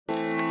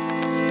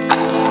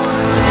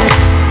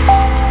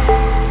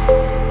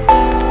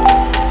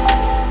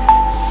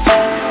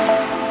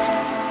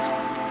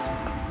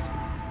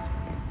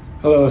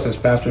Hello, this is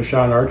Pastor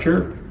Shawn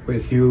Archer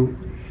with you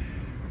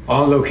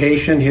on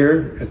location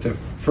here at the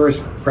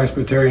First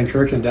Presbyterian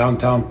Church in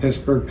downtown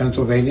Pittsburgh,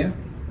 Pennsylvania.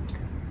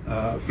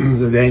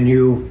 The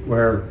venue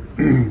where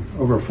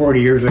over 40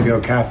 years ago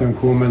Kathryn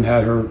Kuhlman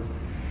had her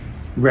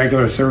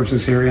regular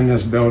services here in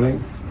this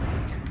building.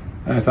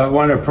 And I thought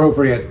one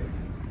appropriate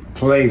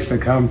place to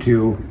come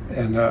to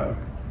and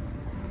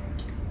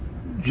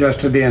just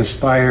to be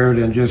inspired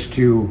and just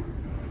to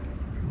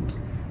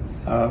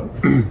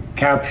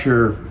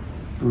capture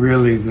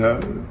really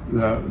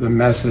the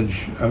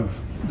message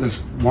of this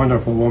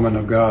wonderful woman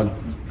of God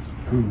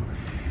who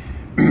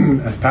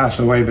has passed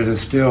away, but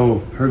is still,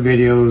 her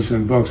videos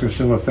and books are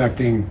still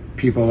affecting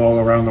people all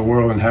around the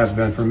world and has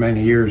been for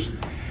many years.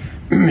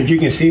 As you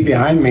can see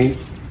behind me,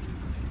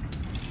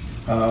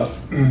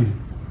 the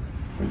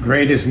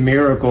greatest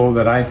miracle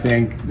that I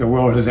think the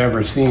world has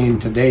ever seen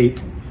to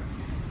date.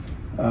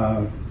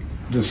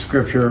 The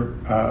scripture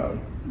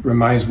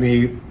reminds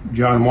me,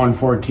 John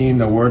 1:14,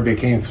 the Word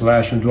became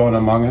flesh and dwelt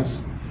among us.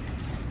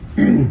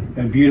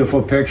 A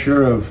beautiful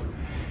picture of,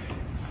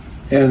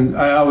 and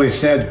I always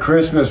said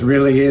Christmas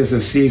really is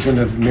a season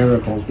of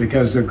miracles,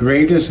 because the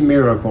greatest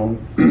miracle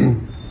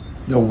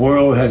the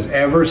world has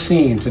ever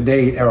seen to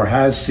date, or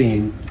has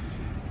seen,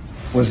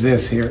 was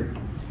this here.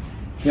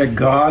 That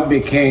God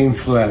became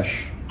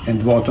flesh and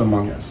dwelt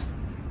among us.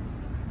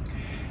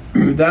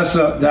 That's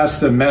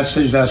the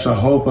message, that's the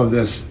hope of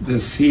this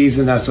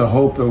season, that's the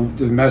hope of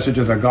the message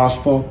of the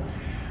gospel.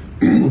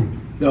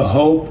 The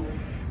hope,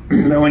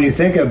 and when you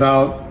think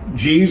about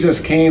Jesus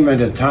came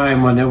at a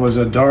time when it was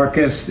the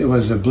darkest, it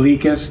was the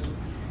bleakest.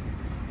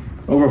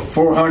 Over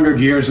 400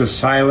 years of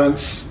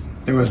silence.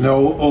 There was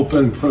no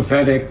open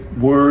prophetic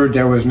word,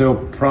 there was no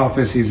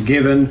prophecies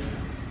given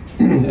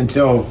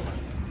until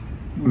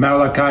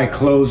Malachi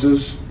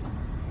closes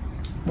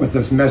with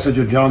this message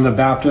of John the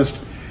Baptist.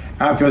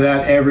 After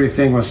that,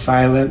 everything was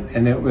silent,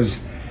 and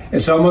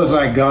it's almost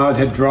like God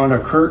had drawn a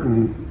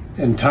curtain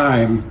in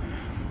time.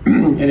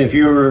 And if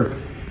you ever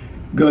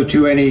go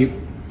to any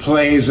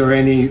plays or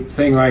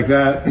anything like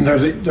that,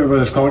 there's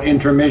what's called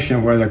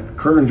intermission, where the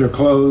curtains are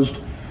closed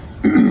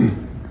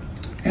and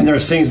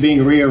there's things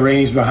being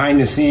rearranged behind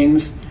the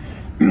scenes.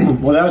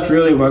 Well, that's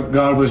really what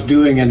God was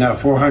doing in that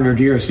 400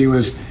 years. He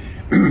was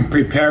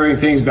preparing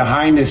things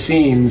behind the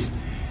scenes,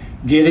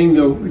 getting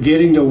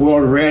the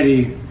world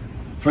ready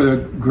for the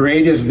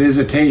greatest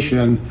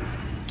visitation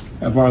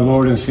of our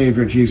Lord and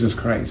Savior Jesus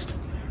Christ.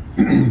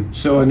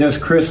 So in this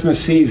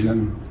Christmas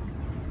season,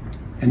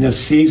 in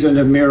this season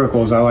of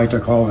miracles, I like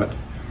to call it,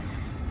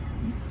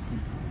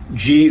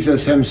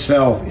 Jesus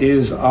himself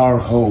is our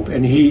hope,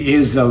 and he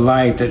is the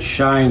light that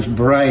shines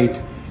bright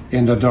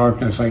in the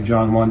darkness, like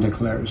John 1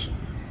 declares.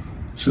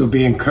 So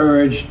be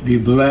encouraged, be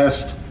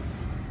blessed,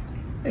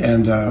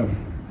 and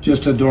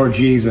just adore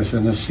Jesus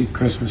in this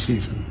Christmas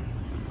season.